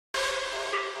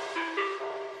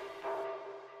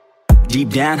Deep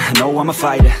down, I know I'm a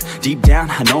fighter. Deep down,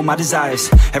 I know my desires.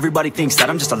 Everybody thinks that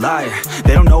I'm just a liar.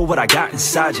 They don't know what I got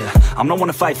inside ya. I'm the one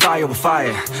to fight fire with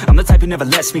fire. I'm the type who never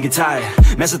lets me get tired.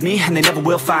 Mess with me and they never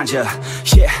will find ya.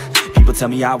 Yeah. People tell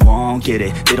me I won't get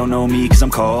it. They don't know me cause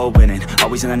I'm cold winning.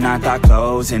 Always in the ninth, I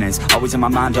closing. It's always in my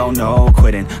mind, don't know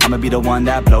quitting. I'ma be the one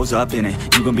that blows up in it.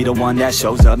 You gon' be the one that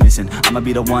shows up missing. I'ma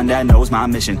be the one that knows my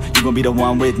mission. You gon' be the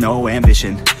one with no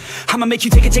ambition. I'ma make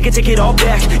you take it all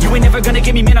back. You ain't never gonna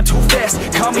get me, man, I'm too fast.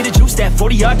 Call me the juice, that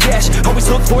 40-yard cash. Always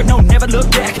look forward, no, never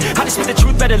look back. I just spit the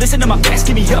truth, better listen to my facts.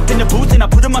 Get me up in the booth and I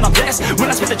put them on a blast. When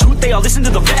I spit the truth, they all listen to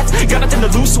the facts. Got nothing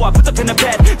to lose, so I put the pen to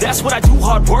bed. That's what I do,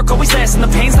 hard work always lasts. And the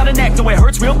pain's not an act, no, it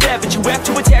hurts real bad. But you have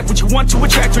to attack what you want to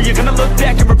attract, or you're gonna look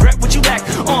back and regret what you lack.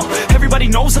 Everybody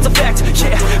knows that's a fact.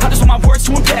 Yeah, I just want my words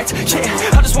to impact.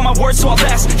 Yeah, I just want my words to all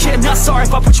last. Yeah, not sorry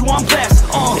if I put you on blast.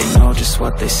 They know just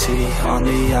what they see on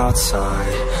the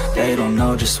outside. They don't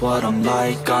know just what I'm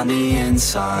like on the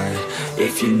inside.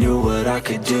 If you knew what I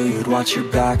could do, you'd watch your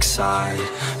backside.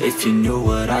 If you knew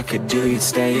what I could do, you'd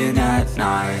stay in at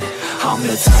night. I'm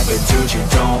the type of dude you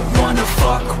don't wanna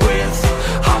fuck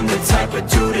with. I'm the type of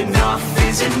dude enough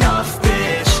is enough,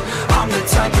 bitch. I'm the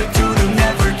type of dude who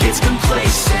never gets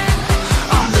complacent.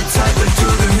 I'm the type of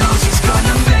dude who knows he's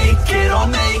gonna make it, I'll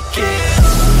make it.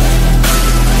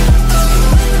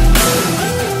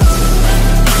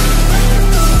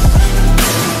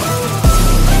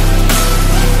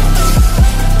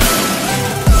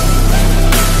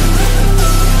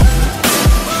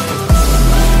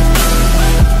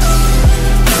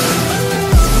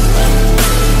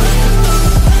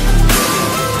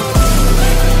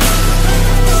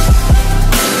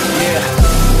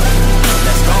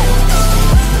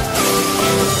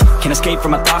 Can't escape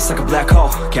from my thoughts like a black hole.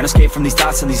 Can't escape from these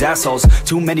thoughts and these assholes.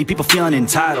 Too many people feeling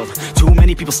entitled. Too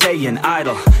many people staying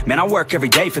idle. Man, I work every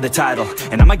day for the title,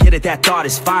 and I'ma get it, that thought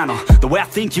is final. The way I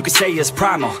think you could say is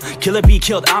primal. Kill or be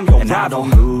killed, I'm your rival. I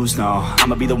don't lose, no.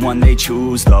 I'ma be the one they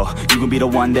choose, though. You gon' be the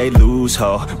one they lose,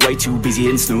 ho. Way too busy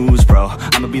hitting snooze, bro.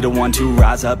 I'ma be the one to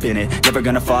rise up in it. Never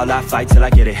gonna fall, I fight till I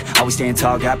get it. Always staying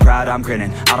tall, got pride, I'm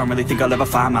grinning. I don't really think I'll ever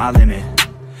find my limit.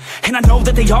 And I know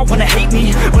that they all wanna hate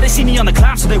me, but they see me on the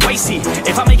climb, so they wait, see.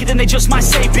 If I make it, then they just might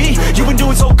say, B, you been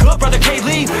doing so good, brother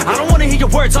K-Lee. I don't wanna hear your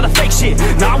words, all the fake shit.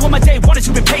 Now I want my day, wanted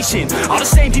to be patient. All the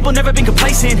same people, never been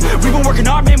complacent. We been working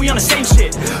hard, man, we on the same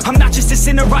shit. I'm not just a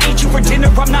sinner, I ain't you for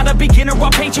dinner. I'm not a beginner, I'll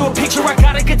paint you a picture. I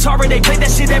got a guitar and they play that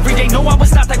shit every day. No, I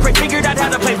was not that great, figured out how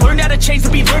to play. Learned how to change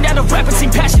the beat, learned how to rap and sing.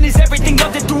 Passion is everything,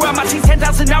 loved it throughout my teens.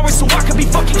 10,000 hours so I could be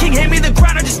fucking king. Hand me the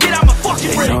ground or just get out my fucking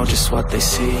ring. They know just what they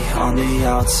see on the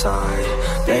outside.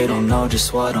 They don't know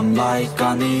just what I'm like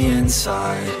on the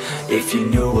inside. If you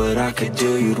knew what I could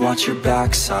do, you'd watch your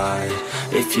backside.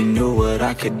 If you knew what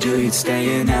I could do, you'd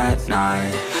stay in at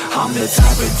night. I'm the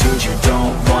type of dude you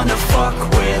don't wanna fuck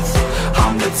with.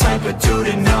 I'm the type of dude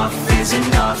enough is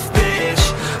enough, bitch.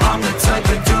 I'm the type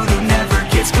of dude who never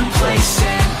gets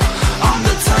complacent.